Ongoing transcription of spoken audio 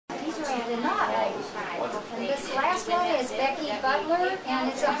interested in that. And this last one is Becky Butler, and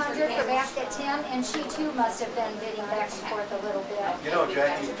it's 100 for basket 10, and she too must have been bidding back and forth a little bit. You know,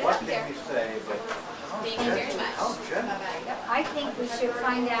 Jackie, what can we say, but Thank you very much. how generous. I think we should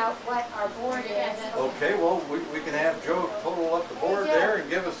find out what our board is. Okay, well, we can have Joe total up the board there and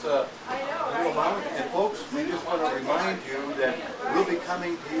give us a little amount. And folks, we just want to remind you that we'll be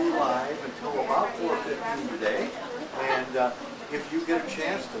coming to you live until about 4:15 today. And if you get a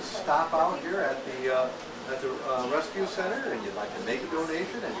chance to stop out here at the rescue center and you'd like to make a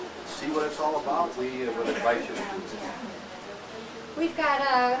donation and see what it's all about, we would invite you to do that. We've got,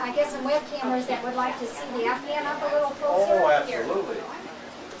 I guess, some web cameras that would like to see the Afghan up a little closer. Oh, absolutely.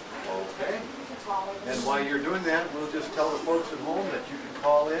 Okay. And while you're doing that, we'll just tell the folks at home that you can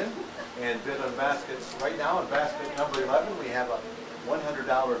call in and bid on baskets. Right now, on basket number 11, we have a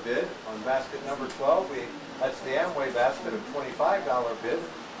 $100 bid. On basket number 12, that's the Amway basket, a $25 bid.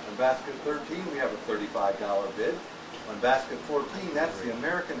 On basket 13, we have a $35 bid. On basket 14, that's the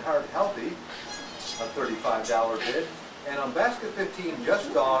American Heart Healthy, a $35 bid. And on basket 15,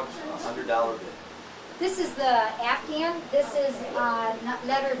 Just Dogs, a $100 bid. This is the Afghan. This is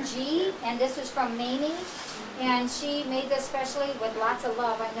letter G, and this is from Mamie. And she made this specially with lots of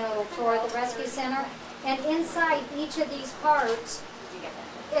love, I know, for the rescue center. And inside each of these parts,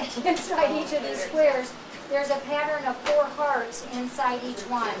 inside each of these squares, there's a pattern of 4 hearts inside each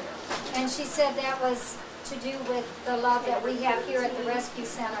one. And she said that was to do with the love that we have here at the rescue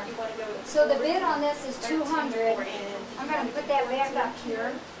center. So the bid on this is $200. I'm going to put that back up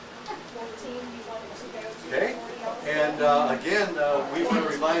here. Okay, and again, we want to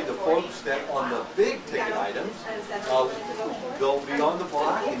remind the folks that on the big ticket items, they'll be on the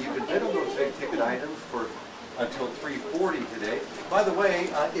block, and you can bid on those big ticket items for until 3:40 today. By the way,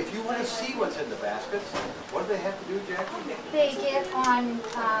 if you want to see what's in the baskets, what do they have to do, Jackie? They get on,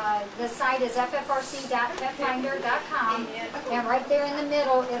 the site is ffrc.petfinder.com, and right there in the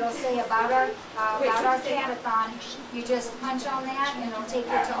middle, it'll say about our Catathon. You just punch on that, and it'll take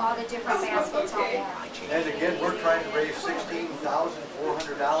you to all the different baskets on there. And again, we're trying to raise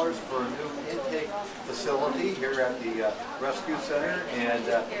 $16,400 for a new intake facility here at the Rescue Center, and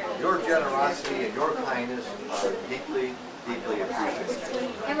your generosity and your kindness are deeply, deeply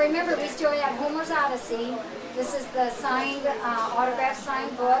appreciated. And remember, we still have Homer's Odyssey. This is the signed, autographed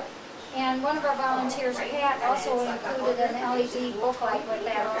signed book. And one of our volunteers, Pat, also included an LED booklight with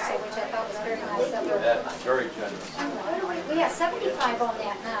that also, which I thought was very nice of her. That's very generous. We have 75 on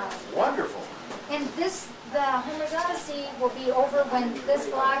that now. Wonderful. And this, the Homer's Odyssey will be over when this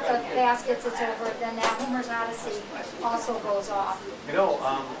block of baskets is over, then that Homer's Odyssey also goes off. You know,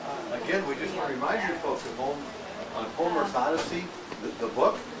 again, we just want to remind you folks at home, on Homer's Odyssey, the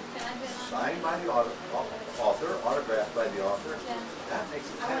book, signed by the author, autographed by the author, that makes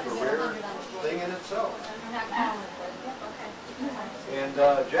it kind of a rare thing in itself. And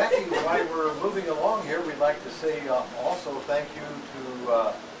Jackie, while we're moving along here, we'd like to say also thank you to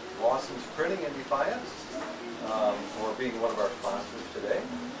Lawson's Printing in Defiance for being one of our sponsors today.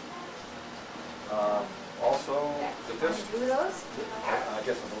 Also, the fifth. I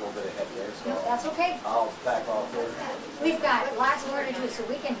guess I'm a little bit ahead there, so No, that's okay. I'll back off there. We've got lots more to do, so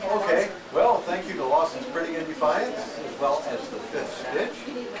we can hit Okay, those. well, thank you to Lawson's Printing in Defiance, as well as the Fifth Stitch.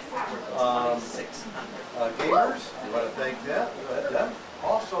 Gamers, we want to thank them.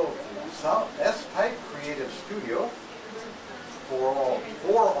 Also, S-Type Creative Studio for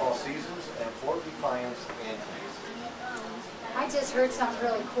all seasons and for Defiance and Peace. I just heard something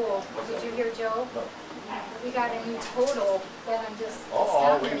really cool. Did you hear, Joe? No. We got a new total that I'm just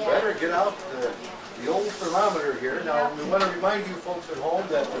Oh, we astounded better at. get out the old thermometer here. Now, we want to remind you folks at home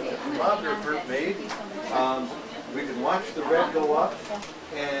that with the thermometer Kurt made, we can watch the red go up,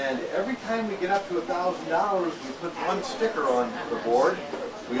 and every time we get up to $1,000, we put one sticker on the board.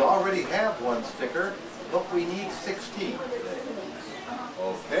 We already have one sticker, but we need 16 today.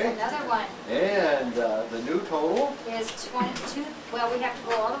 Okay. Another one And the new total is 22. Well, we have to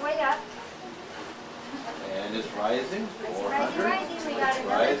go all the way up. and it's rising. 400. Rising. We got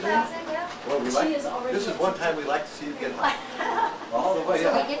another 1,000. Yeah. Well, we like, this is one time we like to see you get high. All the way So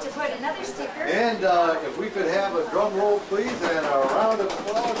up. we get to put another sticker. And if we could have a drum roll, please, and a round of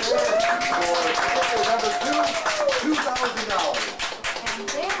applause there for number 2, $2,000. And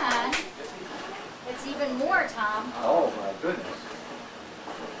then it's even more, Tom. Oh my goodness.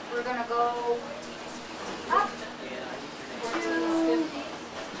 We're going to go up to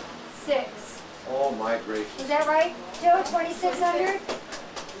 6. Oh my gracious. Is that right, Joe? 2,600?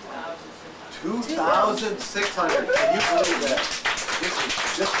 2,600. Can you believe that? This is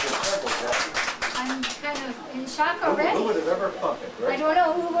incredible, Jackie. I I'm kind of in shock already. Who would have ever thunk it, right? I don't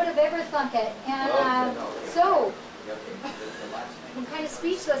know who would have ever thunk it. And so, I'm kind of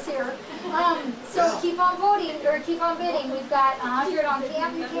speechless here. So keep on voting, or keep on bidding. We've got 100 on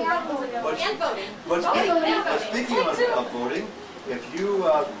Camden Camp. And voting. But speaking of voting, if you,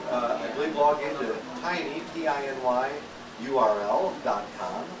 I believe, log into tiny, T-I-N-Y,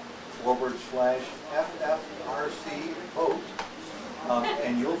 URL.com/FFRC vote,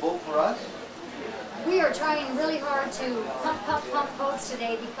 and you'll vote for us. We are trying really hard to pump votes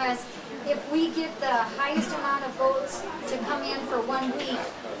today, because if we get the highest amount of votes to come in for 1 week,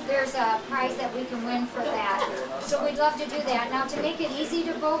 there's a prize that we can win for that. So we'd love to do that. Now, to make it easy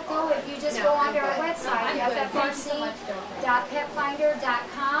to vote, though, if you just go onto our website,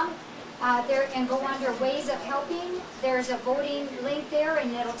 ffrc.petfinder.com, there, and go under Ways of Helping, there's a voting link there,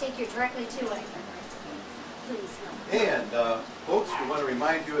 and it'll take you directly to it. Please. And folks, we want to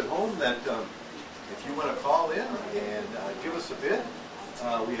remind you at home that if you want to call in and give us a bid,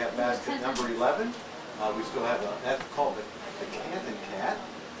 we have basket number 11. We still have that's called the Canton Cat.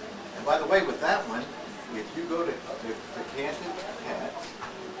 And by the way, with that one, if you go to the Canton Cat,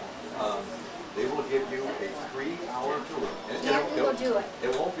 they will give you a 3-hour tour. Yeah, we will do it.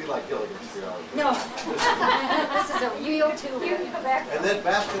 It won't be like Gilligan's 3 hours. No. This is a real tour. And then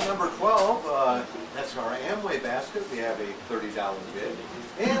basket number 12, that's our Amway basket. We have a $30 bid.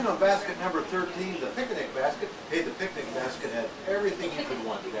 And on basket number 13, the picnic basket. Hey, the picnic basket has everything you could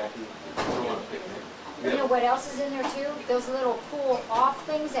want, Jackie, for a picnic. You know what else is in there too? Those little cool off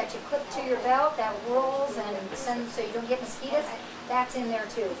things that you clip to your belt that whirls and sends so you don't get mosquitoes. That's in there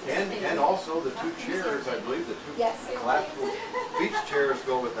too. And also the 2 chairs, I believe, the 2 collapsible beach chairs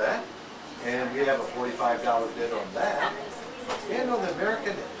go with that. And we have a $45 bid on that. And on the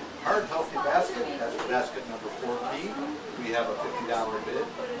American Heart Healthy Basket, that's basket number 14, we have a $50 bid.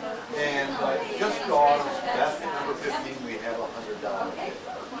 And just dogs, basket number 15, we have a $100 bid.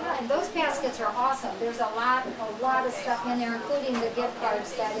 Yeah, and those baskets are awesome. There's a lot of stuff in there, including the gift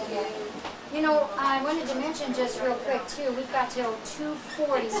cards that in there. You know, I wanted to mention just real quick too, we've got till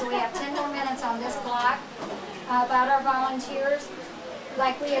 2:40, so we have 10 more minutes on this block about our volunteers.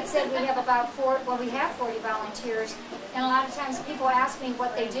 Like we had said, we have about 40 volunteers, and a lot of times people ask me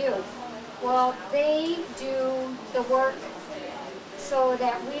what they do. Well, they do the work so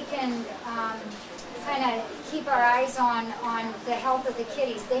that we can kind of keep our eyes on the health of the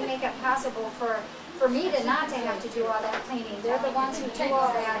kitties. They make it possible for me to not to have to do all that cleaning. They're the ones who do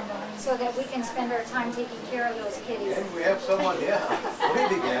all that so that we can spend our time taking care of those kitties. And we have someone,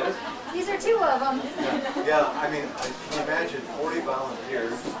 waving at us. These are 2 of them. Yeah, I mean, can you imagine 40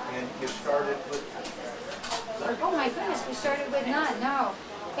 volunteers, and you started with... Oh my goodness, we started with none, no.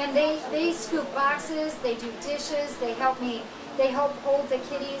 And they scoop boxes, they do dishes, they help hold the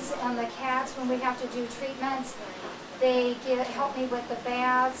kitties and the cats when we have to do treatments. They help me with the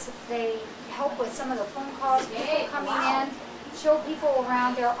baths. They help with some of the phone calls, people coming in, show people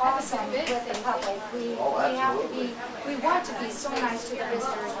around. They're awesome with the public. We want to be so nice to the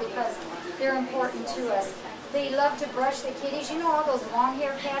visitors because they're important to us. They love to brush the kitties. You know all those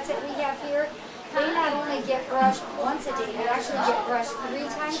long-haired cats that we have here? They not only get brushed once a day, they actually get brushed 3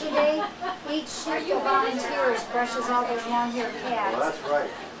 times a day. Each shift of volunteers brushes all those long-haired cats. Well, that's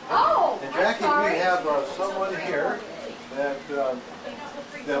right. Oh, and Jackie, we have someone here that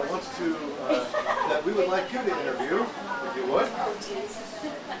wants to, that we would like you to interview, if you would.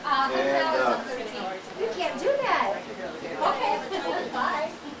 You can't do that. Okay. Bye.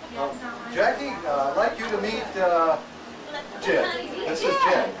 Jackie, I'd like you to meet Jen. This is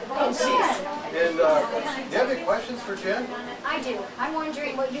Jen. And Jen. And do you have any questions for Jen? I do. I'm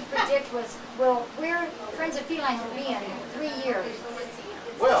wondering what you predict was, where Friends of Felines will be in 3 years.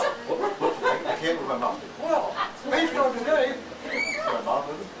 Well, I can't move my mouth. Well, based on today, and all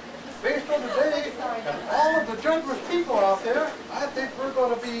of the generous people out there, I think we're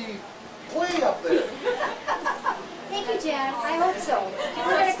going to be way up there. Thank you, Jen. I hope so. We're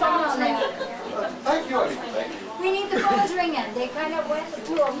going to call on that. Thank you. Thank you. We need the phones ringing. They kind of went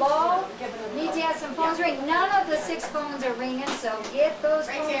through a lull. Need to have some phones ring. None of the 6 phones are ringing, so get those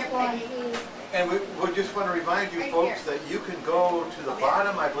phones going, please. And we just want to remind you folks that you can go to the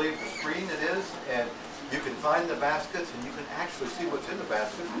bottom, I believe the screen it is, and you can find the baskets and you can actually see what's in the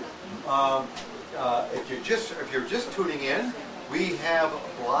basket. If you're just tuning in, we have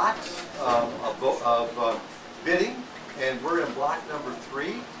blocks of bidding, and we're in block number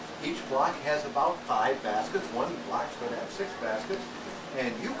 3. Each block has about 5 baskets. One block's going to have 6 baskets,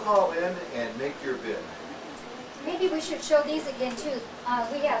 and you call in and make your bid. Maybe we should show these again too.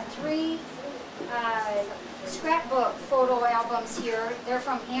 We have 3 scrapbook photo albums here. They're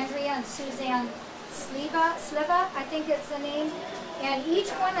from Andrea and Suzanne Sliva, I think it's the name. And each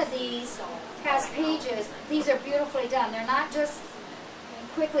one of these has pages. These are beautifully done. They're not just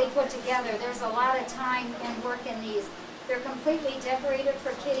quickly put together. There's a lot of time and work in these. They're completely decorated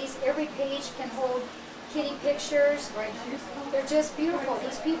for kitties. Every page can hold kitty pictures. They're just beautiful.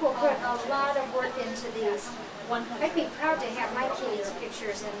 These people put a lot of work into these. I'd be proud to have my kitties'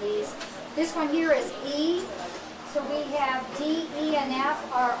 pictures in these. This one here is E. So we have D, E, and F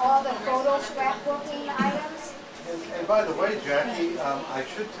are all the photo scrapbooking items. And by the way, Jackie,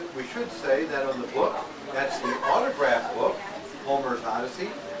 we should say that on the book, that's the autograph book, Homer's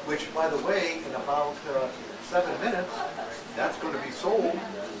Odyssey, which, by the way, in about 7 minutes, that's going to be sold.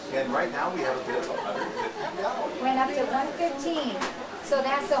 And right now we have a bid of $150. Went up to $115. So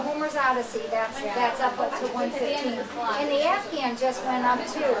that's the Homer's Odyssey. That's up to $115. And the Afghan just went up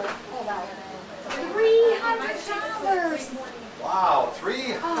too. Hold on. $300. Wow,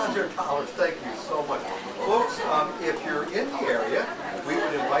 $300. Thank you so much. Folks, if you're in the area, we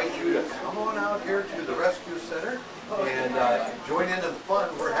would invite you to come on out here to the Rescue Center and join in the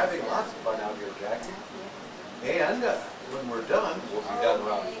fun. We're having lots of fun out here, Jackie. And when we're done, we'll be done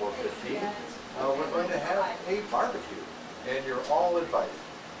around 4:15, we're going to have a barbecue. And you're all invited.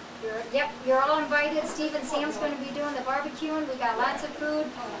 You're all invited. Steve and Sam's going to be doing the barbecuing. We got lots of food.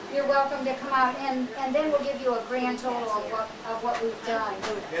 You're welcome to come out, and then we'll give you a grand total of what we've done.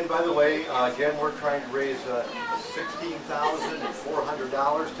 And by the way, again, we're trying to raise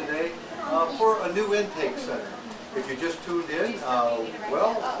 $16,400 today for a new intake center. If you just tuned in,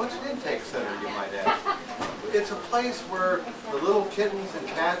 well, what's an intake center, you might ask? It's a place where the little kittens and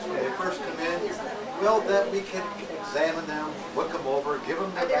cats, when they first come in, well, that we can examine them, look them over, give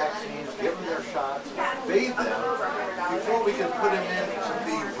them their vaccines, give them their shots, bathe them, before we can put them in to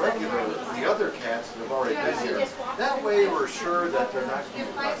be regular with the other cats that have already been here. That way we're sure that they're not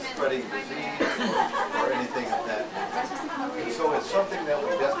spreading disease or anything like that. And so it's something that we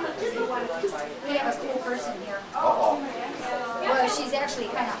desperately need. We have a cool person here. Uh-oh. Well, she's actually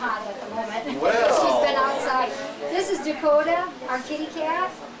kind of hot at the moment. Well. She's been outside. This is Dakota, our kitty cat,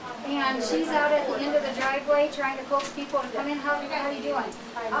 and she's out at the end of the driveway trying to coax people to come in. How are you doing?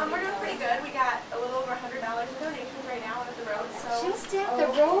 We're doing pretty good. We got a little over $100 in donations right now at the road. So Just at the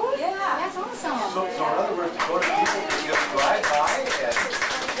road? Yeah. That's awesome. So in other words, Dakota, people can just drive by and...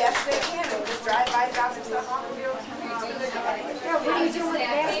 yes, they can. We'll just drive by, drop some stuff off, and do it. Yeah, what are you doing with the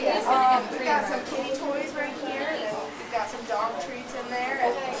baskets? We got some kitty toys right here, and we've got some dog treats in there,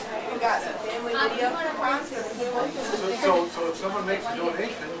 and we've got some family video coupons for the kids. So if someone makes a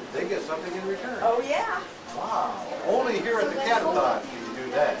donation, they get something in return. Oh yeah. Wow. Only here at the Catathon can you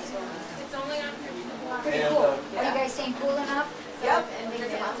do that. It's only on Pretty And, cool. Are you guys staying cool enough? Yep, and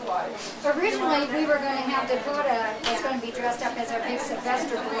drinking lots of water. Originally, we were going to have Dakota, it's going to be dressed up as our big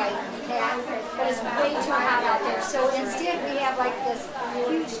Sylvester boy cat, but it's way too hot out there. So instead, we have like this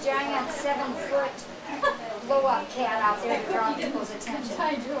huge, giant, 7-foot blow-up cat out there to draw people's attention.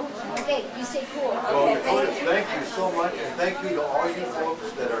 Okay, you stay cool. Well, Okay, Dakota, thank you. thank you so much, and thank you to all you folks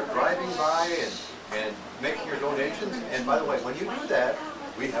that are driving by and making your donations. And by the way, when you do that,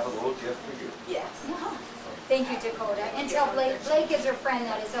 we have a little gift for you. Yes. Thank you, Dakota. And tell Blake is her friend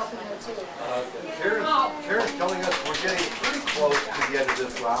that is helping her too. Karen's telling us we're getting pretty close to the end of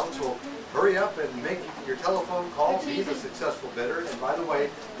this round, so hurry up and make your telephone call, be the successful bidder. And by the way,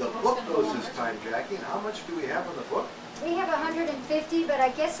 the book goes this time, Jackie. And how much do we have on the book? We have 150, but I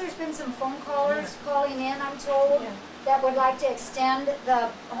guess there's been some phone callers calling in, I'm told, that would like to extend the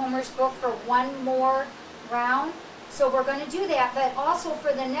Homer's book for one more round. So we're going to do that, but also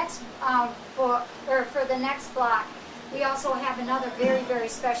for the next book, or for the next block, we also have another very, very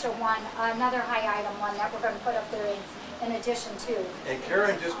special one, another high item one that we're going to put up there in addition to. And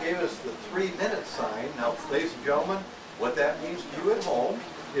Karen just gave us the 3-minute sign. Now, ladies and gentlemen, what that means to you at home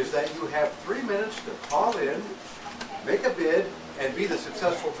is that you have 3 minutes to call in, make a bid, and be the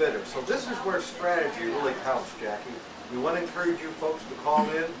successful bidder. So this is where strategy really counts, Jackie. We want to encourage you folks to call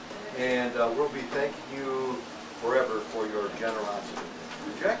in, and we'll be thanking you forever for your generosity.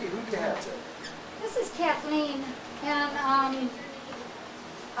 Jackie, who do you have there? This is Kathleen, and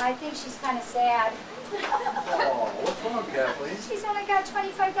I think she's kind of sad. Oh, what's wrong, Kathleen? She's only got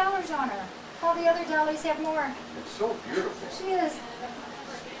 $25 on her. All the other dollies have more. It's so beautiful. She is.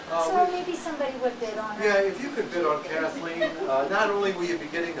 So maybe somebody would bid on her. Yeah, if you could bid on Kathleen, not only will you be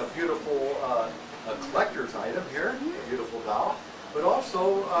getting a beautiful a collector's item here, a beautiful doll, but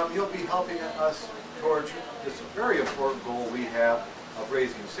also you'll be helping us towards this very important goal we have of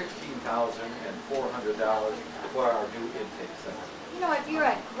raising $16,400 for our new intake center. You know, if you're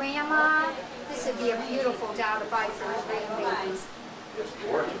a grandma, this would be a beautiful doll to buy for your grandbabies. It's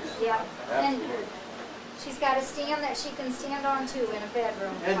gorgeous. Yeah. And Absolutely. She's got a stand that she can stand on too in a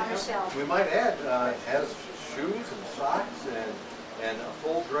bedroom And on a shelf. we might add, has shoes and socks and a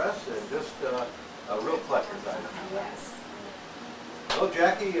full dress and just a real collector's item. Yes. Well,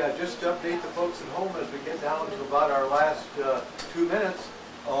 Jackie, just to update the folks at home as we get down to about our last 2 minutes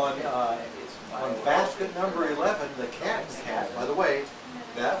on basket number 11, the Cat and Cat. By the way,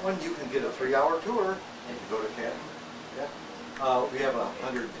 that one you can get a 3-hour tour if you go to Cat. Yeah. We have a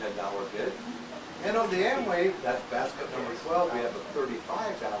 $110 bid. And on the Amway, that's basket number 12, we have a $35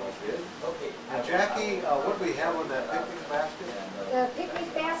 bid. Okay. Now, Jackie, what do we have on that picnic basket? The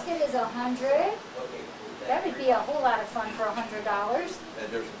picnic basket is $100. That would be a whole lot of fun for $100.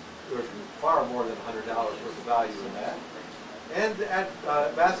 And there's far more than $100 worth of value in that. And at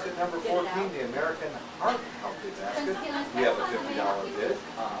basket number 14, the American Heart Healthy Basket, we have a $50 bid.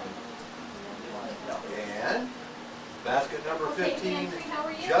 And basket number 15,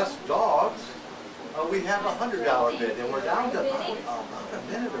 Just Dogs, we have a $100 bid, and we're down to about a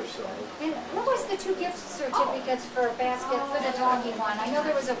minute or so. And what was the 2 gift certificates for a basket for the doggy one? I know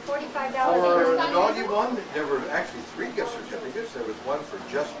there was a $45 For bid. the doggy one, there were actually 3 gift certificates. There was one for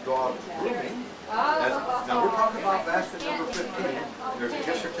Just Dogs Grooming. Now we're talking about basket number 15. There's a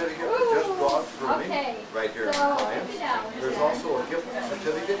gift certificate for Just Dogs Grooming right here in Defiance. There's also a gift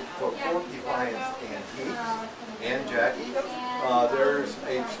certificate for Fort Defiance Antiques and Jackie. There's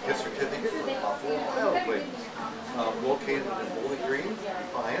a gift certificate for Buffalo Wild Wings, located in Bowling Green,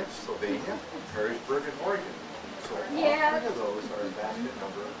 Defiance, Sylvania, Perrysburg, and Oregon. So all 3 of those are in basket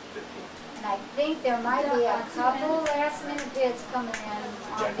number 15. And I think there might be a couple last-minute bids coming in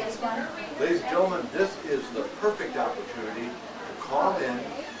on this one. Ladies and gentlemen, this is the perfect opportunity to call in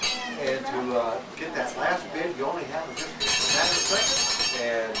and to get that last bid. You only have just a matter of seconds,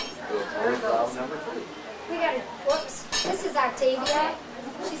 and we'll close round number 3. We got it. Whoops. This is Octavia.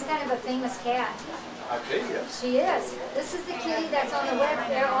 She's kind of a famous cat. Octavia. She is. This is the kitty that's on the web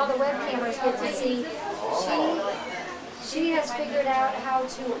there. All the web cameras get to see. She has figured out how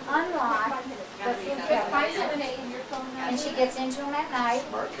to unlock the food cabinet. And she gets into them at night.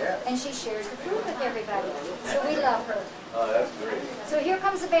 Smart cat. And she shares the food with everybody. So we love her. That's great. So here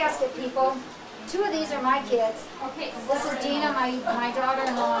comes the basket, people. 2 of these are my kids. This is Dina, my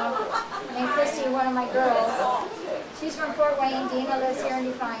daughter-in-law, and Christy, one of my girls. She's from Fort Wayne. Dina lives here in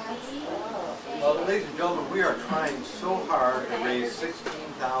Defiance. Well, ladies and gentlemen, we are trying so hard to raise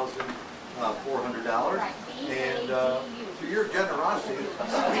 $16,400, and through your generosity, we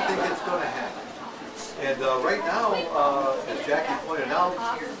think it's going to happen. And right now, as Jackie pointed out,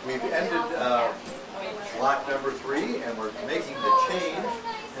 we've ended block number 3, and we're making the change.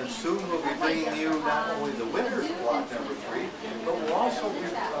 And soon we'll be bringing you not only the winner's block number 3, but we'll also be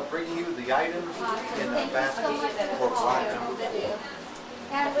bringing you the items in the basket for block number 4.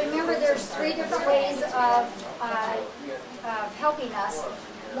 And remember, there's 3 different ways of helping us.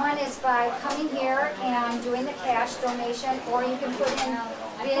 One is by coming here and doing the cash donation, or you can put in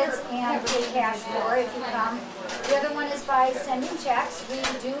bids and pay cash for it if you come. The other one is by sending checks. We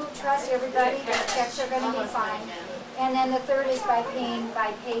do trust everybody that checks are going to be fine. And then the third is by paying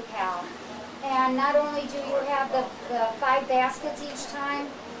by PayPal. And not only do you have the 5 baskets each time,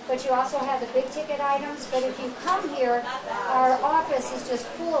 but you also have the big ticket items. But if you come here, our office is just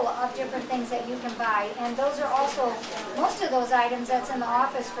full of different things that you can buy. And those are also, most of those items that's in the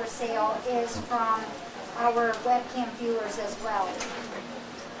office for sale is from our webcam viewers as well.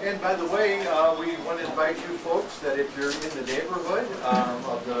 And by the way, we want to invite you folks that if you're in the neighborhood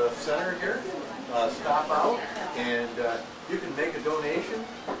of the center here, stop out and you can make a donation.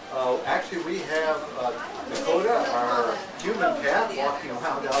 Actually, we have Dakota, our human cat, walking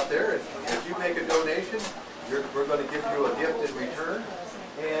around out there. And if you make a donation, we're going to give you a gift in return.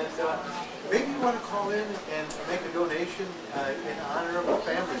 And maybe you want to call in and make a donation in honor of a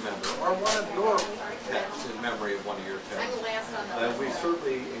family member or one of your pets in memory of one of your pets. We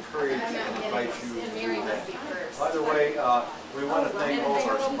certainly encourage and invite you to do that. By the way, we want to thank all of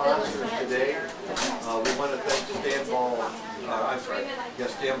our sponsors today. We want to thank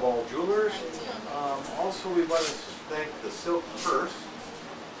Stanball Jewelers. Also, we want to thank the Silk Purse.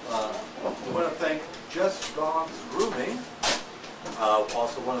 We want to thank Just Dogs Grooming.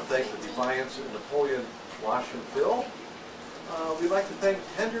 Also want to thank the Defiance and Napoleon Wash and Fill. We'd like to thank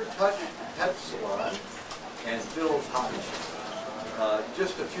Tender Touch Pet Salon and Phil's Hot Shop.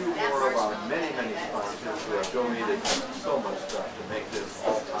 Just a few more of our many sponsors who have donated so much stuff to make this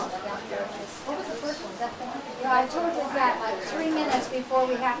all possible. What was the first one? Yeah, I told you that like 3 minutes before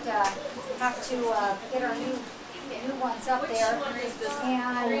we have to get our new ones up there.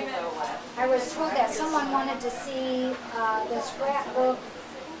 And I was told that someone wanted to see the scrapbook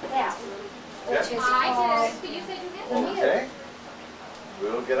F. which Okay. is called But you said you had the one. Muse. Okay.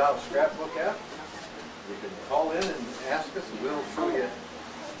 We'll get out scrapbook app. You can call in and ask us and we'll show you.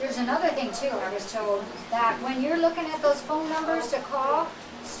 There's another thing too, I was told, that when you're looking at those phone numbers to call,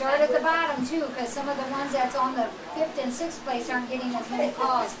 start at the bottom too, because some of the ones that's on the 5th and 6th place aren't getting as many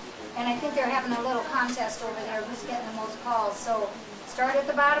calls. And I think they're having a little contest over there, who's getting the most calls. So start at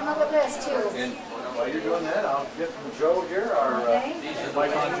the bottom of the list too. And while you're doing that, I'll get from Joe here, our Okay?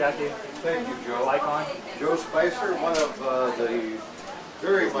 Mic on, Jackie. thank you, Joe. Mic on. Joe Spicer, one of the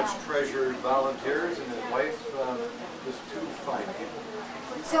very much treasured volunteers, and his wife, just two fine people.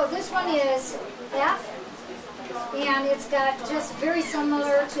 So this one is F, and it's got just very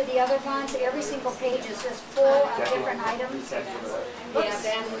similar to the other ones. Every single page is just full of different items. Yeah, Oops, that's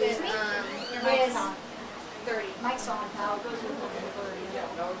excuse me. your mic's Is on. 30. Mike's on. I'll go to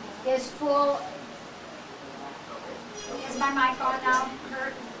the Is full. Is my mic on now,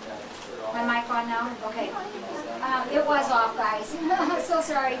 Kurt? My mic on now? Okay. It was off, guys. So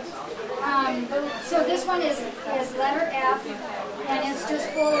sorry. So this one is letter F, and it's just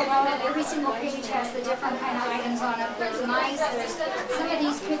full of all, every single page has the different kind of items on it. There's mice, there's some of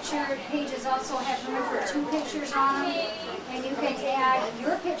these picture pages also have room for 2 pictures on them. And you can add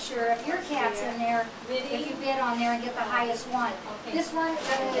your picture of your cat's in there if you bid on there and get the highest one. This one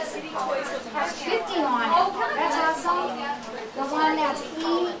has 50 on it. That's awesome. The one that's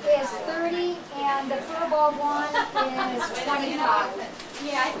E is 30, and the furball one is 25.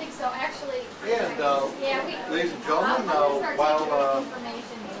 Yeah, I think so. Actually, And yeah, we. ladies and gentlemen, while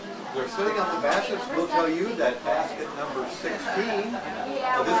they're sitting on the baskets, we'll tell you that basket number 16,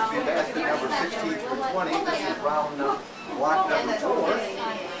 this would be basket number 16 through 20, this is round block number 4,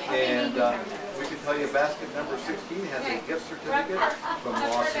 and we can tell you basket number 16 has a gift certificate from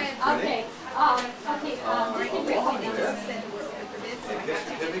Lawson's Printing. Okay. Along with a gift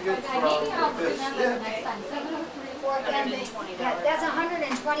certificate from the Fifth Stitch. And that's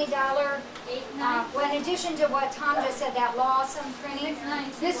 $120. Well, in addition to what Tom just said, that Lawson printing,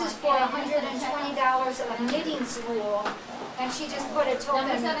 this is for $120 of knitting school. And she just put a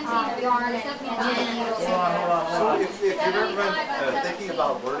token yarn and knitting needles in there. So if you've ever been thinking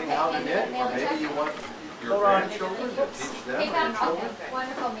about learning how to knit, or maybe you want your grandchildren to teach them or your children,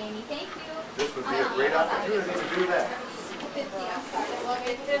 Wonderful, Mamie. Thank you. this would be a great opportunity to do that. 50. I'm sorry.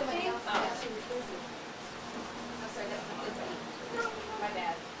 50? My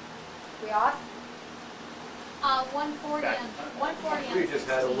bad. We off? 140 and 140. We just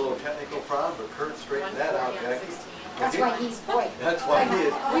had a little technical problem, but Kurt straightened that out, Jackie. That's why he's, boy. That's why he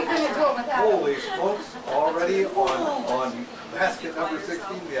is. We couldn't do it without him. Holy smokes, already on basket number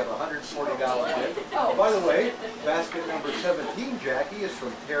 16, we have $140 hit. Oh, by the way, basket number 17, Jackie, is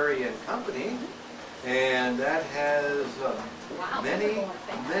from Terry and Company, and that has many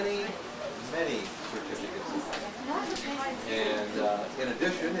certificates. And in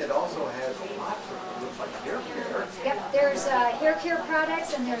addition, it also has lots of, looks like hair care. Yep, there's hair care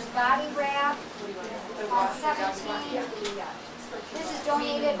products and there's body wrap on 17. This is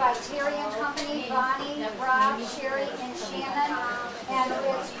donated by Terry and Company, Bonnie, Rob, Sherry, and Shannon. And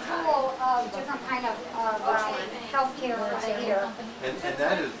it's full of different kind of health care for the hair. And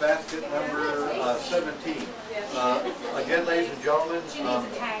that is basket number 17. Again, ladies and gentlemen,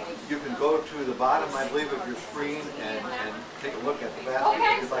 you can go to the bottom, I believe, of your screen and take a look at the basket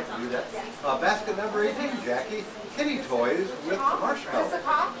if you'd like to do that. Basket number 18, Jackie, kitty toys with marshmallows.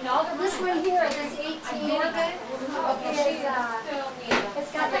 This one here, this 18,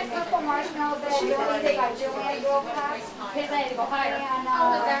 it's got that purple marshmallow bed donated by Joanne Wilcox. And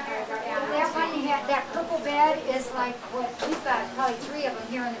that one, that purple bed is like, we've got probably 3 of them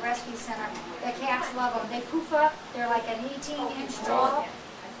here in the rescue center. The cats love them. They poof up. They're like an 18-inch tall,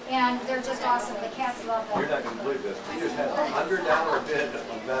 and they're just awesome. The cats love them. You're not going to believe this. We just had a $100 bid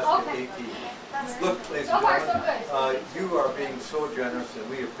on basket 18. Look, ladies and gentlemen, you are being so generous, and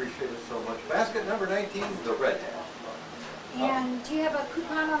we appreciate it so much. Basket number 19, the red hat. And do you have a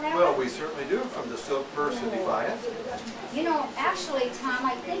coupon on that Well, one? we certainly do, from the silk purse in Defiance. You know, actually, Tom,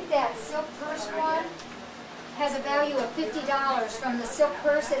 I think that silk purse one has a value of $50 from the silk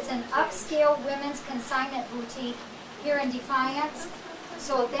purse. It's an upscale women's consignment boutique here in Defiance.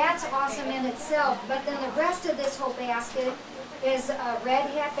 So that's awesome in itself. But then the rest of this whole basket is a red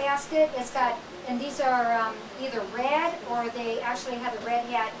hat basket. It's got, and these are either red or they actually have the red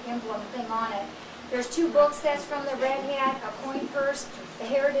hat emblem thing on it. There's 2 books that's from the red hat, a coin purse, a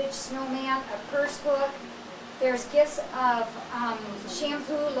heritage snowman, a purse book. There's gifts of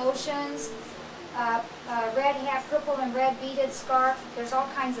shampoo, lotions, red hat, purple and red beaded scarf. There's all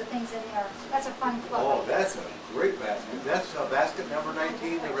kinds of things in there. That's a fun club. Oh, that's a great basket. That's basket number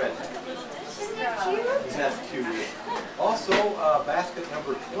 19, the red. Isn't that cute? That's cute. Also, basket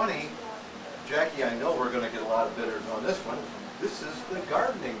number 20, Jackie, I know we're going to get a lot of bidders on this one. This is the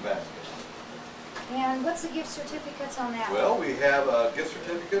gardening basket. And what's the gift certificates on that? Well, we have a gift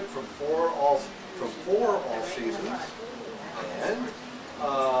certificate from four all seasons, and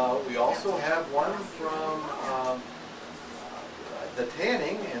we also have one from the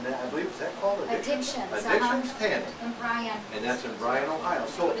tanning, and I believe is that called Addictions. Addictions Tanning. In Bryan. And that's in Bryan, Ohio.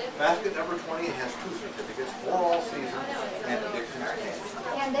 So basket number 20 has 2 certificates, for all seasons and Addictions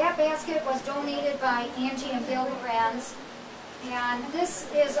Tanning. And that basket was donated by Angie and Bill Lorenz. And this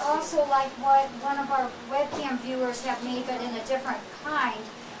is also like what one of our webcam viewers have made, but in a different kind.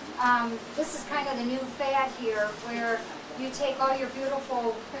 This is kind of the new fad here, where you take all your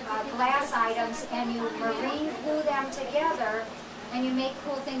beautiful glass items and you marine glue them together, and you make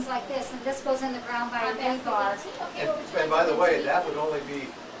cool things like this. And this goes in the ground by a rebar. And by the way, that would only be,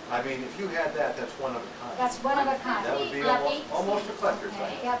 I mean, if you had that, that's one of a kind. That's one of a kind. That would be almost a collector's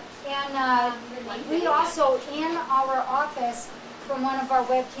item. Yep. And we also, in our office, from one of our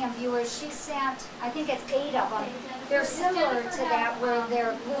webcam viewers, she sent, I think it's 8 of them. They're similar to that, where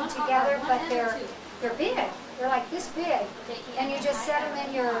they're glued together, but they're big. They're like this big, and you just set them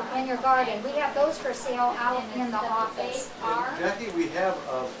in your garden. We have those for sale out in the office. And Jackie, we have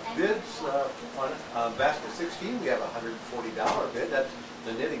bids on basket 16. We have a $140 bid. That's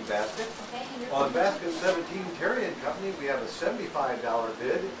the knitting basket. On basket 17, Terry and Company, we have a $75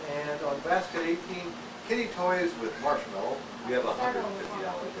 bid, and on basket 18, Kitty Toys with Marshmallow, we have a $150 bid.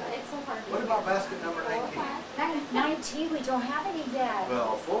 What about basket number 19? 19, we don't have any yet.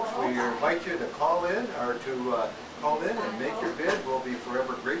 Well, folks, we invite you to call in and make your bid. We'll be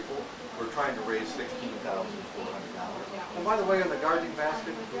forever grateful. We're trying to raise $16,400. And by the way, on the gardening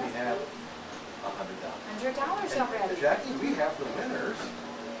basket, we have $100. $100 already. Jackie, we have the winners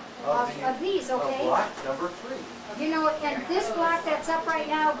Of these, okay? Of block number 3. You know, and this block that's up right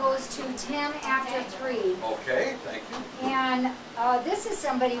now goes to 10 after 3. Okay, thank you. And this is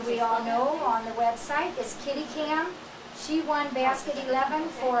somebody we all know on the website, is Kitty Cam. She won basket 11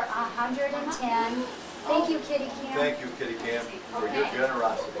 for $110. Thank you, Kitty Cam. Thank you, Kitty Cam, for your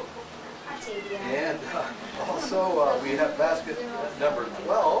generosity. And also, we have basket number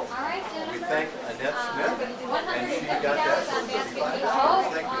 12. We thank Annette Smith, and she got that for $55.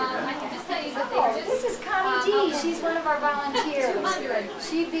 Thank you, Annette. This is Connie D. She's one of our volunteers.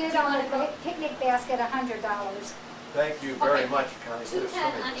 She bid on the picnic basket $100. Thank you very much, Connie. They're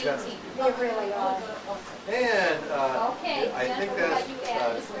so generous. They really are. And I think that's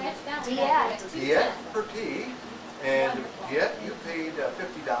Diet for tea. And Diet, you paid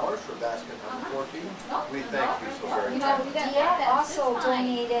 $50 for basket number 14. We thank you so very much. You know, Diet also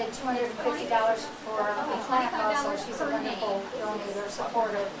donated $250 for a clinic also. She's a wonderful donator,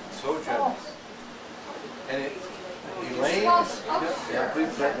 supporter. So generous. And Elaine,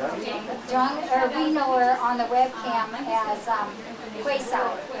 please let we know her on the webcam as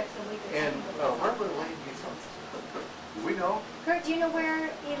Quayside. And where would Elaine be from? Do we know? Kurt, do you know where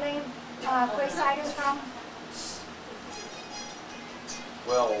Elaine Quayside is from?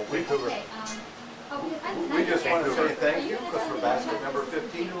 Well, we just want to say thank you, because for basket number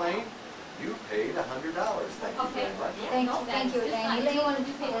 15, Elaine, you paid $100. Thank you very much. Thank you, Elaine. Elaine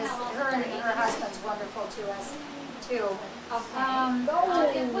is, her and her husband's wonderful to us, too.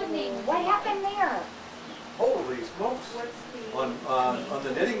 What happened there? Holy smokes. On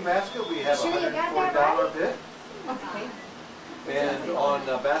the knitting basket, we have a $140 bid. Okay. And on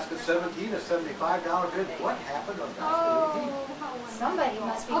basket 17, a $75 bid. What happened on basket 18? Somebody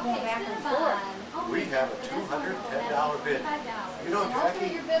must be going back and forth. We have a $210 bid. You know, Jackie,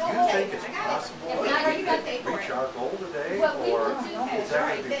 do you think it's possible that we could reach our goal today, or is that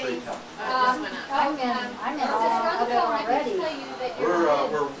going to be pretty tough? I'm in awe of it already.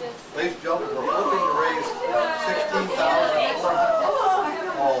 Ladies and gentlemen, we're hoping to raise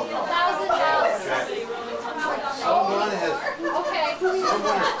 $16,400. Oh, no. Someone has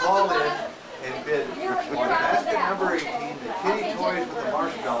called in and bid on basket number 18, the Kitty Toys with the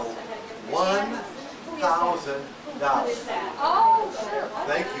Marshmallow, $1,000. Oh, sure.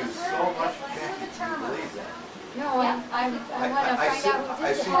 Thank you so much, Jackie. Can you believe that? No, I want to find out who I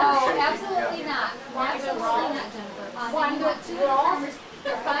did see it. you're shaking. Absolutely Yeah. not. Absolutely not, Jennifer. Wanda They're Rolf.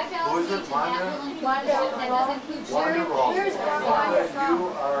 $5 Who is it, each, and Wanda? that will include Wanda shirt. That Rolf. does include Wanda shirt. Rolf. Where's Wanda Wanda, from?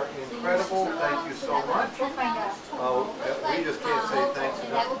 you are incredible. Thank you so much. We'll find out. We just can't say thanks And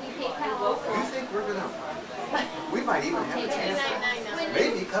that enough. will be PayPal. Do you think we're going to, we might even have a chance to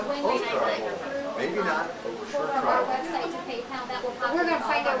maybe come close to our goal. Maybe not, but we're sure From our trying. website to PayPal, that will pop We're gonna up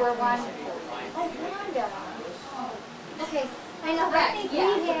find all out of where our- one. Oh, Wanda. Okay, I know, I Correct, think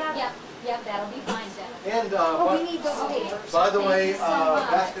yeah. we have. Yep, that'll be fine then. And Oh, we need those papers. by the way, Thank you so much.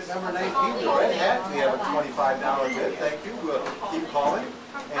 basket number 19, the red hat, we have a $25 bid. Thank you. We'll keep calling.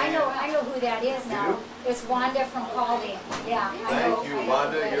 I know who that is now. You It's Wanda from Paulding. Yeah, I know. Thank you,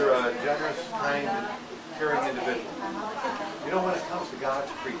 Wanda. You're a generous, kind, caring individual. You know, when it comes to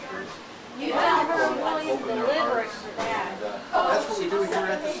God's creatures, You people never really open their deliberate hearts. for that. And that's what we do here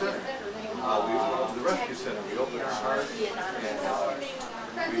at the center. The rescue center. We open our hearts and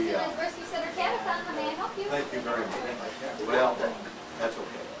Friends of the Rescue Center Catathon, how may I help you? thank you very much. Well, that's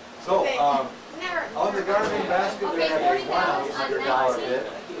okay. So, on the gardening basket, we Okay, have a $100 bid.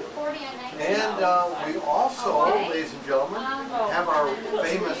 40 on 19. And we also, ladies and gentlemen, have our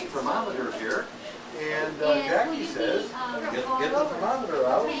famous thermometer here. And Jackie says, get the thermometer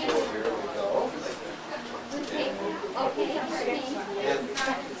out. So here we go. Okay, okay. And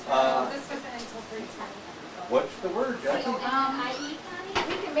what's the word, Jackie? I.E.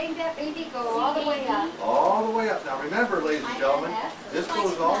 We can make that baby go all the way up. All the way up. Now remember, ladies and gentlemen, this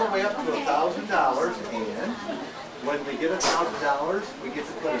goes all the way up to $1,000. And when we get $1,000, we get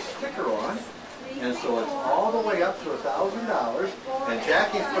to put a sticker on. And so it's all the way up to $1,000. And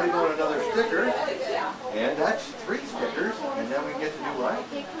Jackie's putting on another sticker. And that's 3 stickers. And then we get to do what?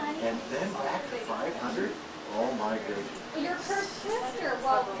 And then back to 500. Oh my goodness. Your Kurt's sister,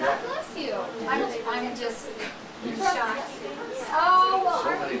 well, God bless you. I'm just shocked. Oh, well, So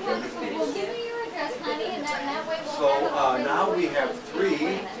many generous well, give me your address, honey, and that way we'll So have it. now we have 3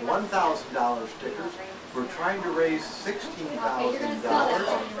 $1,000 stickers. We're trying to raise $16,000,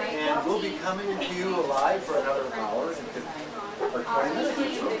 and we'll be coming to you live for another hour or 20 minutes or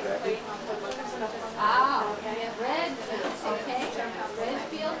so, Jackie. Ah, Redfield, okay.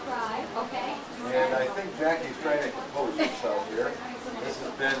 Redfield Drive, okay. And I think Jackie's trying to compose herself here. This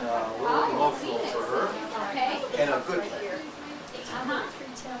has been a little emotional for her, Okay. and a good way. Uh-huh.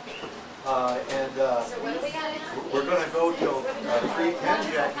 We're going to go till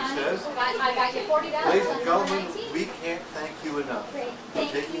 3:10, Jackie says. I got you $40. Ladies and on gentlemen, 19. we can't thank you enough Great. for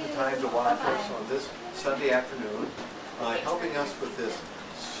Thank taking you. the time to watch us Bye-bye. on this Sunday afternoon, helping us with this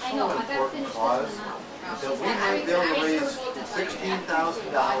I know, so I better important finish this cause one out. that we might be able to raise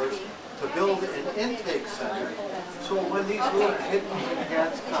 $16,000 to build an intake center. So when these little kittens and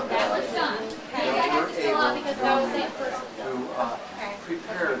cats come That out, was done. Okay, I that have we're to fill out able because that was it first. to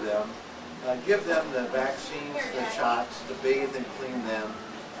prepare them, give them the vaccines, the shots, to bathe and clean them,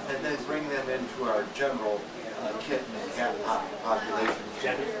 and then bring them into our general kitten and cat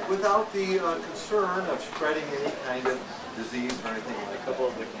population without the concern of spreading any kind of disease or anything like that.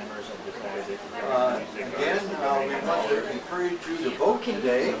 Again, we want to encourage you to vote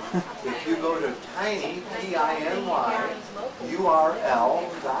today. If you go to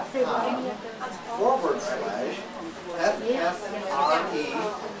tinyurl.com/FFRE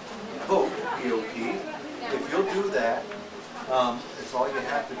vote, VOT. If you'll do that, it's all you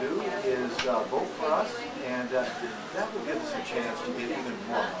have to do is vote for us, and that will give us a chance to get even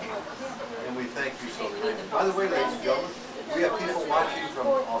more money. And we thank you so much. By the way, ladies and gentlemen, we have people watching from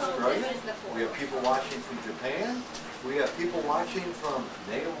Australia. We have people watching from Japan. We have people watching from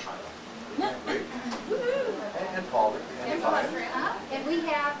Ohio. Great. And Paulding and Fire. And we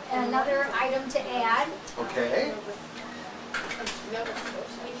have another item to add. Okay.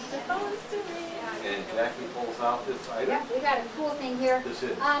 And Jackie pulls out this item. Yep, we got a cool thing here. This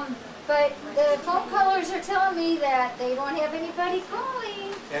is. But the phone callers are telling me that they don't have anybody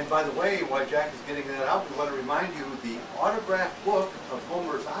calling. And by the way, while Jack is getting that out, we want to remind you the autographed book of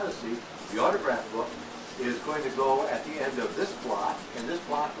Homer's Odyssey, the autographed book, is going to go at the end of this block, and this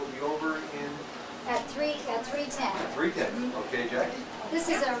block will be over in At 3:10. 310. Okay, Jackie? This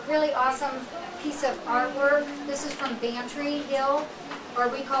is a really awesome piece of artwork. This is from Bantry Hill, or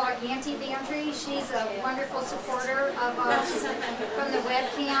we call her Auntie Bantry. She's a wonderful supporter of us from the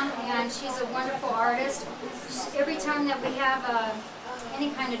webcam, and she's a wonderful artist. Every time that we have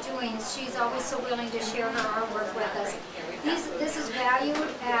any kind of doings, she's always so willing to share her artwork with us. This is valued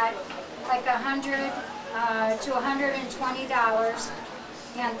at like $100 to $120.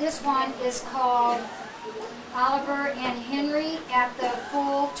 And this one is called Oliver and Henry at the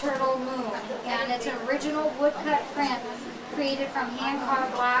Full Turtle Moon. And it's an original woodcut print created from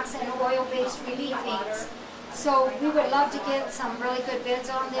hand-carved blocks and oil-based relief inks. So we would love to get some really good bids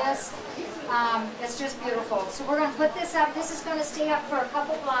on this. It's just beautiful. So we're going to put this up. This is going to stay up for a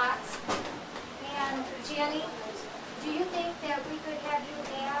couple blocks. And Jenny, do you think that we could have you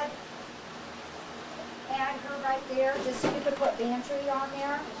add her right there, just so we could put Bantry on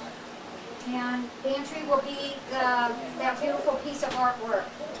there? And Bantry will be that beautiful piece of artwork.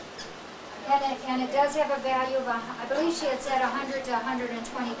 And it does have a value of, I believe she had said $100 to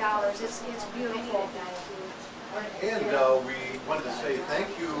 $120. It's beautiful. And we wanted to say thank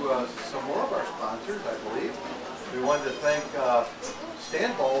you to some more of our sponsors, I believe. We wanted to thank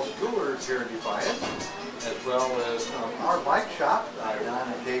Stan Ball's Jewelers here in Defiance, as well as our bike shop, Don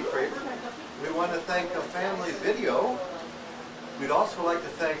and Dave Craver. We want to thank Family Video. We'd also like to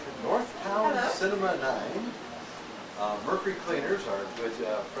thank Northtown Cinema 9, Mercury Cleaners, our good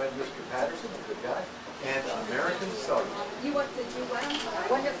friend Mr. Patterson, a good guy, and American Cellular. You want to do what?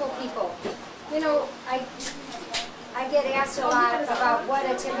 Wonderful people. You know, I get asked a lot about what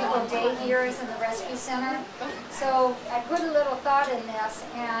a typical day here is in the rescue center. So I put a little thought in this,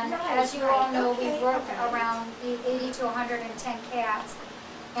 and as you all know, we work around 80 to 110 cats.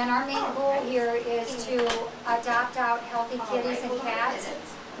 And our main goal here is to adopt out healthy kitties and cats.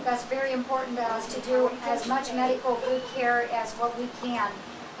 That's very important to us, to do as much medical good care as what we can.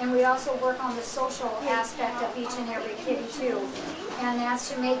 And we also work on the social aspect of each and every kitty too. And that's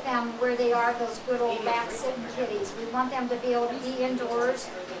to make them where they are, those good old back-sitting kitties. We want them to be able to be indoors,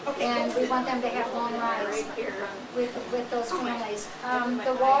 and we want them to have long rides with those families.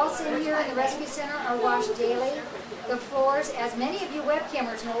 The walls in here in the rescue center are washed daily. The floors, as many of you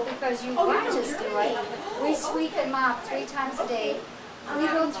webcammers know because you watch us do it, we sweep and mop 3 times a day. We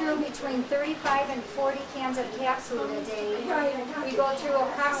go through between 35 and 40 cans of cat food a day. We go through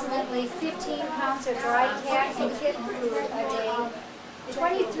approximately 15 pounds of dry cat and kitten food a day.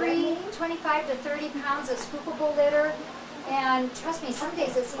 25 to 30 pounds of scoopable litter. And trust me, some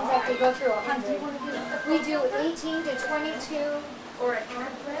days it seems like they go through 100. We do 18 to 22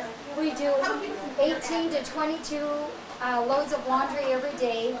 We do 18 to 22 loads of laundry every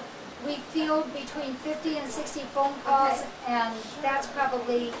day. We field between 50 and 60 phone calls, and that's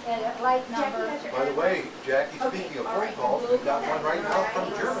probably a light number. By the way, Jackie, speaking of phone calls, we've got one right now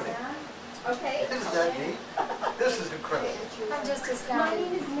from Germany. Okay. Isn't that neat? This is incredible. I'm just astounded. My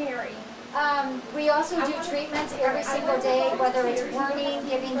name is Mary. We also do treatments every single day, whether it's worming,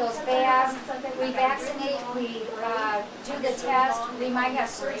 giving those baths. We vaccinate, we do the test. We might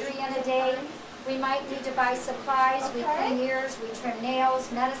have surgery in a day. We might need to buy supplies. We clean ears, we trim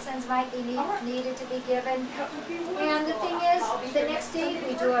nails. Medicines might be needed to be given. And the thing is, the next day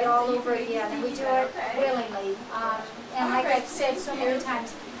we do it all over again, and we do it willingly. And like I've said so many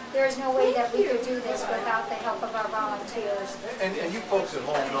times, there is no way that we could do this without the help of our volunteers. And you folks at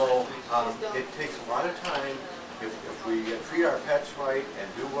home know it takes a lot of time if we treat our pets right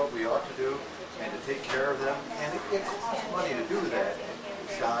and do what we ought to do and to take care of them. And it costs money to do that.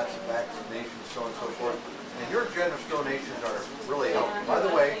 Shots, vaccinations, so on and so forth. And your generous donations are really helpful. By the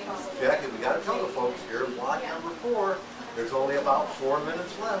way, Jackie, we got to tell the folks here, block number 4, there's only about 4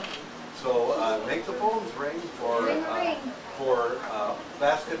 minutes left. So make the phones ring for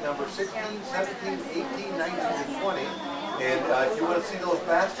basket number 16, 17, 18, 19, and 20. And if you want to see those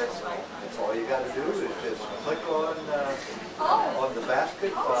baskets, that's all you got to do is just click on the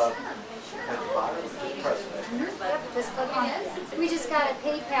basket at the bottom and just press it. Yep, just click on it. We just got a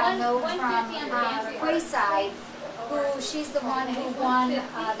PayPal note from Quayside, who she's the one who won the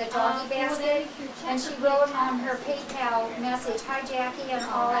doggy basket, and she wrote on her PayPal message, "Hi Jackie and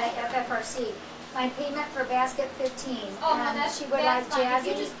all at FFRC. My payment for basket 15, and she would like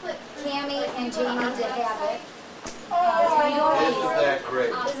Jazzy, Cammie, and Jamie to have it." Isn't that great?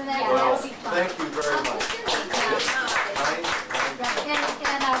 Isn't that Well, nice? thank you very much. And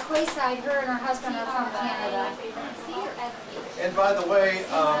Quayside, her and her husband are from Canada. And by the way,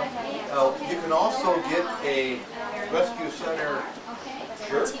 you can also get a Rescue Center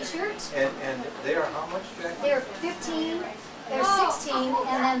shirt. T-shirt. And they are how much, Jackie? They're 15. They're 16,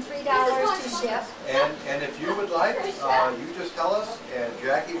 and then $3 to ship. And if you would like, you just tell us, and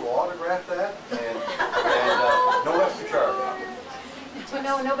Jackie will autograph that, and no extra charge. You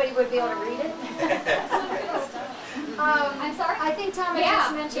know, nobody would be able to read it. I'm sorry? I think Tom had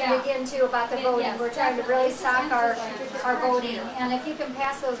just mentioned again too about the voting. We're trying to really stock our voting, and if you can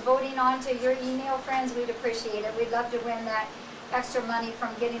pass those voting on to your email friends, we'd appreciate it. We'd love to win that extra money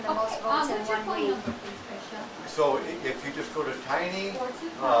from getting the most votes in 1 week. So if you just go to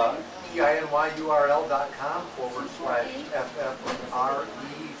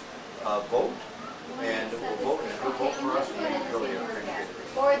tinyurl.com/FFRE vote, and it will vote, and you'll vote for us, and we really appreciate it.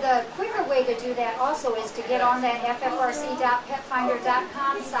 Or the quicker way to do that also is to get on that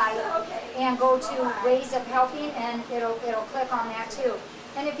ffrc.petfinder.com site and go to Ways of Helping, and it'll click on that too.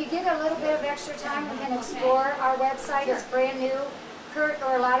 And if you get a little bit of extra time, you can explore our website. It's brand new. Kurt,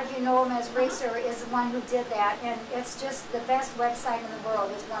 or a lot of you know him as Racer, is the one who did that, and it's just the best website in the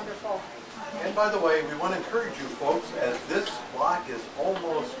world. It's wonderful. And by the way, we want to encourage you folks, as this block is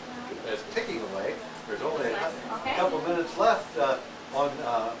almost ticking away. There's only a couple minutes left on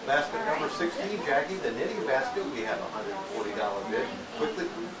basket number 16, Jackie, the knitting basket. We have a $140 bid.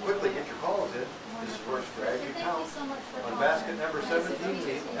 Quickly get your calls in. This is for strategy count. On basket number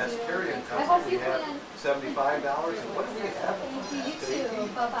 17, as Terry and Company, we have $75. And what do we have? You too.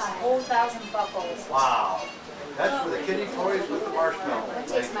 Bye-bye. Old thousand buckles. Wow. That's for the kitty toys with the marshmallow. That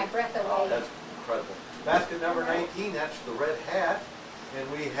takes my breath away. Oh, that's incredible. Basket number 19, that's the red hat. And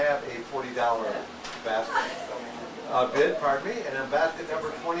we have a $40 basket bid, pardon me. And in basket number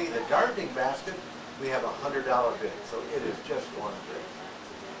 20, the gardening basket, we have a $100 bid. So it is just going great.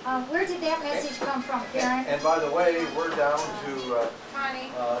 Where did that message come from, Karen? And by the way, we're down to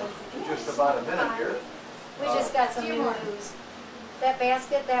just about a minute here. We just got some new news. That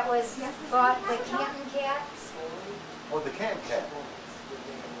basket that was bought, the Canton cat. Oh, the can cat.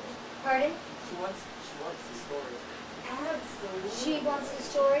 Pardon? She wants the story. She wants the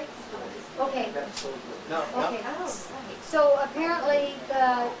story? Okay. No, Okay. So apparently,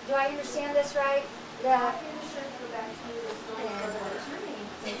 do I understand this right?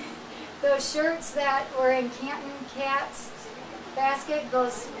 Those shirts that were in Canton Cat's basket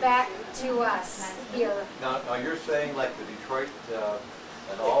goes back to us here. Now you're saying like the Detroit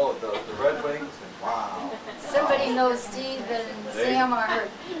and all of the Red Wings, and wow. Somebody knows Steve and Sam are,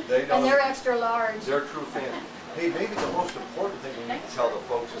 They know. and they're extra large. They're true fans. Hey, maybe the most important thing we need to tell the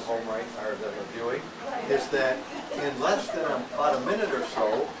folks at home right or that are viewing is that in less than about a minute or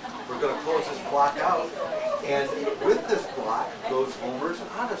so, we're going to close this block out. And with this block goes Homer's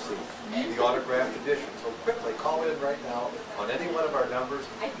Odyssey, the autographed edition. So quickly, call in right now on any one of our numbers,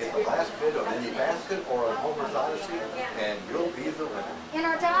 get the last bid on any basket or on Homer's Odyssey, and you'll be the winner. And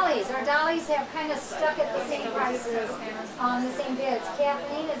our dollies have kind of stuck at the same prices on the same bids.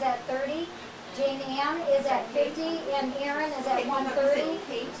 Kathleen is at 30. Jane Ann is at 50, and Aaron is at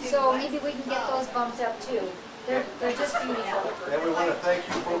 130. So maybe we can get those bumped up too. They're just beautiful. And we want to thank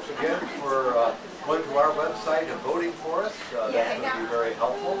you folks again for going to our website and voting for us. That's going to be very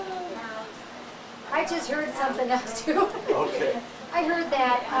helpful. I just heard something else too. Okay. I heard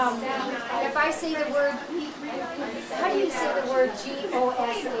that if I say the word, how do you say the word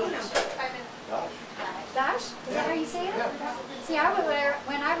G-O-S-H? Gosh. Gosh? Is that how you say it? Yeah. See,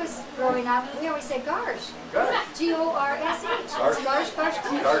 when I was growing up, we always said garsh. Garsh. G-O-R-S-H. Garsh. Garsh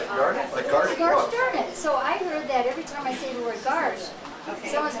darn it. Like garsh Garsh truck. darn it. So I heard that every time I say the word garsh,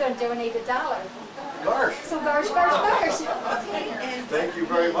 someone's going to donate $1. Garsh. So garsh, garsh, garsh. Thank you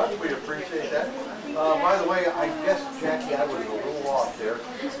very much. We appreciate that. By the way, I guess, Jackie, I was a little off there.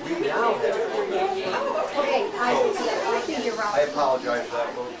 We now have Okay, I think you're I wrong. apologize for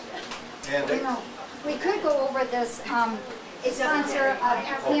that, folks. And You know, we could go over this sponsor of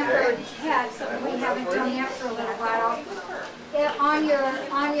Pampered Pet, but we haven't done that for a little while. On your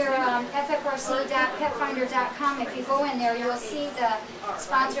ffrc.petfinder.com, if you go in there, you'll see the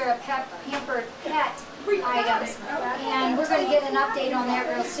sponsor of Pampered Pet items, and we're going to get an update on that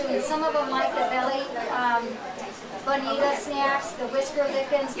real soon. Some of them, like the belly bonita snacks, the whisker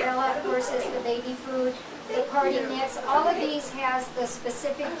lickens, Bella, of course, is the baby food, the party mix. All of these has the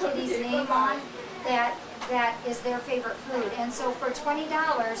specific kitty's name on that is their favorite food. And so for $20,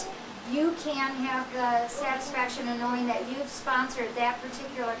 you can have the satisfaction of knowing that you've sponsored that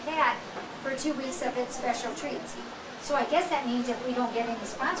particular cat for 2 weeks of its special treats. So I guess that means if we don't get any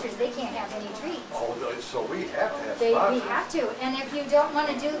sponsors, they can't have any treats. oh, so we have to have We sponsors. have to. And if you don't want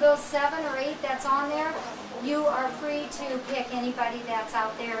to do those 7 or 8 that's on there, you are free to pick anybody that's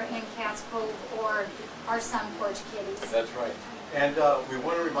out there in Cat's Cove or our Sun Porch Kitties. That's right. And we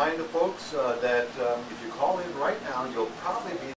want to remind the folks that if you call in right now, you'll probably be